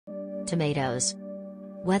tomatoes.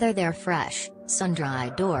 Whether they're fresh,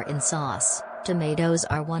 sun-dried or in sauce, tomatoes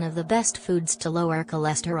are one of the best foods to lower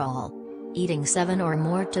cholesterol. Eating 7 or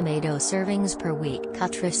more tomato servings per week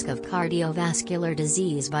cut risk of cardiovascular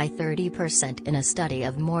disease by 30% in a study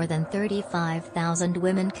of more than 35,000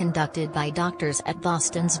 women conducted by doctors at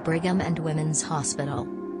Boston's Brigham and Women's Hospital.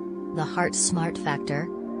 The Heart Smart Factor?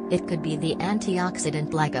 It could be the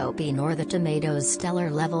antioxidant lycopene or the tomato's stellar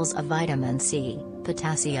levels of vitamin C,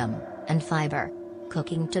 potassium, and fiber.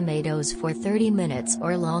 Cooking tomatoes for 30 minutes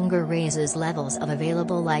or longer raises levels of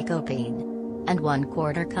available lycopene. And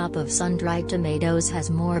 1/4 cup of sun-dried tomatoes has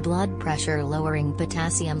more blood pressure-lowering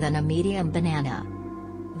potassium than a medium banana.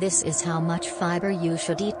 This is how much fiber you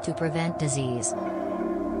should eat to prevent disease.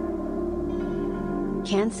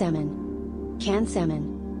 Canned salmon. Canned salmon.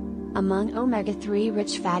 Among omega-3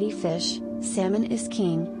 rich fatty fish, salmon is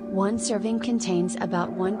king. One serving contains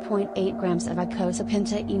about 1.8 grams of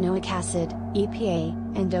eicosapentaenoic acid, EPA,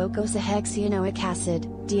 and docosahexaenoic acid,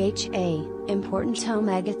 DHA, important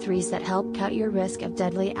omega-3s that help cut your risk of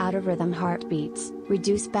deadly out-of-rhythm heartbeats,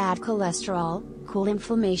 reduce bad cholesterol, cool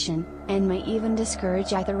inflammation, and may even discourage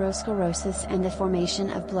atherosclerosis and the formation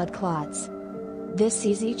of blood clots. This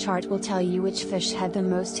easy chart will tell you which fish have the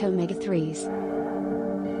most omega-3s.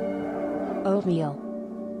 Oatmeal.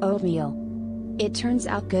 Oatmeal. It turns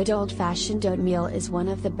out good old-fashioned oatmeal is one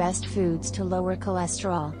of the best foods to lower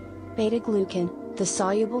cholesterol. Beta-glucan, the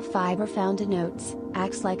soluble fiber found in oats,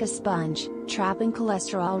 acts like a sponge, trapping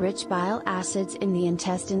cholesterol-rich bile acids in the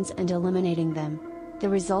intestines and eliminating them. The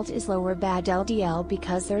result is lower bad LDL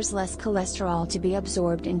because there's less cholesterol to be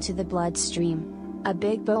absorbed into the bloodstream. A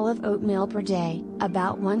big bowl of oatmeal per day,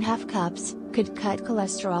 about 1/2 cups, could cut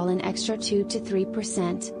cholesterol an extra 2 to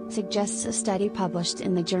 3%, suggests a study published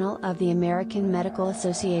in the Journal of the American Medical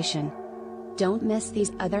Association. Don't miss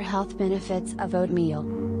these other health benefits of oatmeal.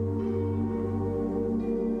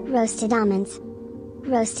 Roasted almonds.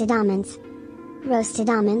 Roasted almonds. Roasted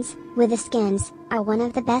almonds, with the skins, are one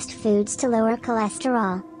of the best foods to lower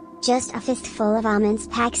cholesterol. Just a fistful of almonds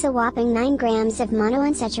packs a whopping 9 grams of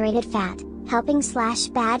monounsaturated fat, helping slash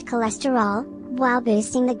bad cholesterol, while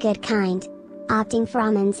boosting the good kind. Opting for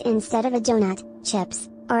almonds instead of a donut, chips,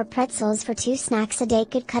 or pretzels for 2 snacks a day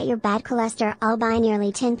could cut your bad cholesterol by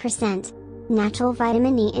nearly 10%. Natural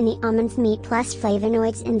vitamin E in the almonds meat plus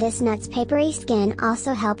flavonoids in this nut's papery skin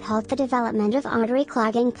also help halt the development of artery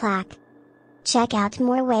clogging plaque. Check out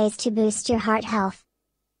more ways to boost your heart health.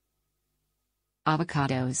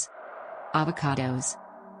 Avocados. Avocados.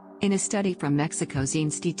 In a study from Mexico's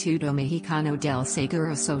Instituto Mexicano del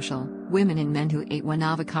Seguro Social, women and men who ate 1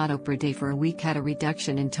 avocado per day for a week had a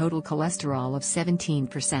reduction in total cholesterol of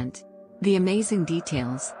 17%. The amazing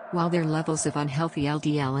details: while their levels of unhealthy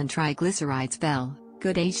LDL and triglycerides fell,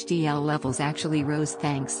 good HDL levels actually rose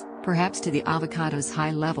thanks, perhaps to the avocado's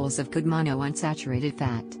high levels of good monounsaturated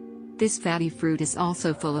fat. This fatty fruit is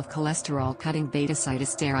also full of cholesterol-cutting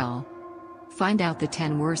beta-sitosterol. Find out the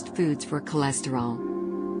 10 worst foods for cholesterol.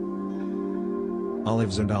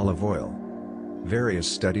 Olives and olive oil. Various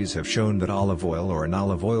studies have shown that olive oil or an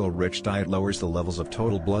olive oil-rich diet lowers the levels of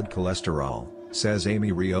total blood cholesterol, says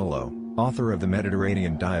Amy Riolo, author of the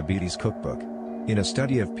Mediterranean Diabetes Cookbook. In a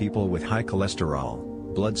study of people with high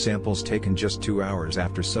cholesterol, blood samples taken just 2 hours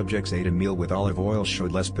after subjects ate a meal with olive oil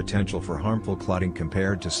showed less potential for harmful clotting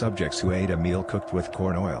compared to subjects who ate a meal cooked with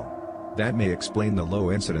corn oil. That may explain the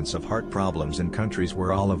low incidence of heart problems in countries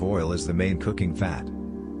where olive oil is the main cooking fat.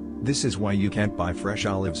 This is why you can't buy fresh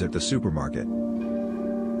olives at the supermarket.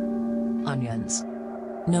 Onions.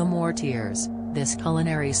 No more tears. This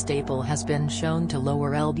culinary staple has been shown to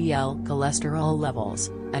lower LDL cholesterol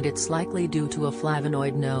levels, and it's likely due to a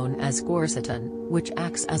flavonoid known as quercetin, which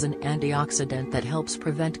acts as an antioxidant that helps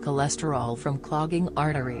prevent cholesterol from clogging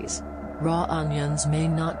arteries. Raw onions may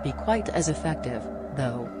not be quite as effective,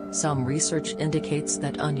 though. Some research indicates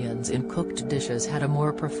that onions in cooked dishes had a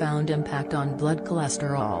more profound impact on blood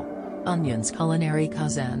cholesterol. Onions' culinary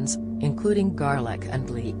cousins, including garlic and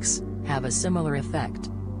leeks, have a similar effect.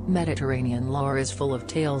 Mediterranean lore is full of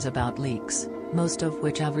tales about leeks, most of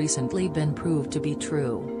which have recently been proved to be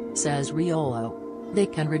true, says Riolo. They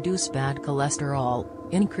can reduce bad cholesterol,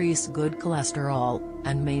 increase good cholesterol,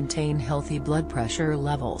 and maintain healthy blood pressure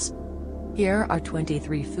levels. Here are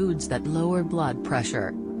 23 foods that lower blood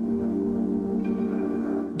pressure.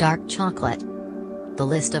 Dark chocolate. The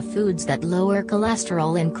list of foods that lower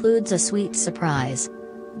cholesterol includes a sweet surprise.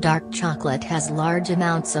 Dark chocolate has large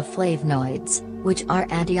amounts of flavonoids, which are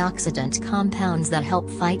antioxidant compounds that help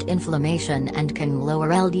fight inflammation and can lower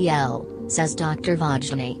LDL, says Dr.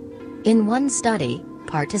 Vajni. In one study,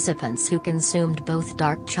 Participants who consumed both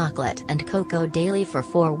dark chocolate and cocoa daily for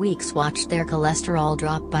 4 weeks watched their cholesterol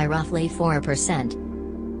drop by roughly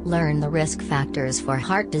 4%. Learn the risk factors for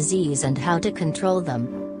heart disease and how to control them.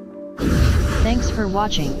 Thanks for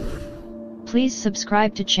watching. Please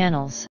subscribe to channels.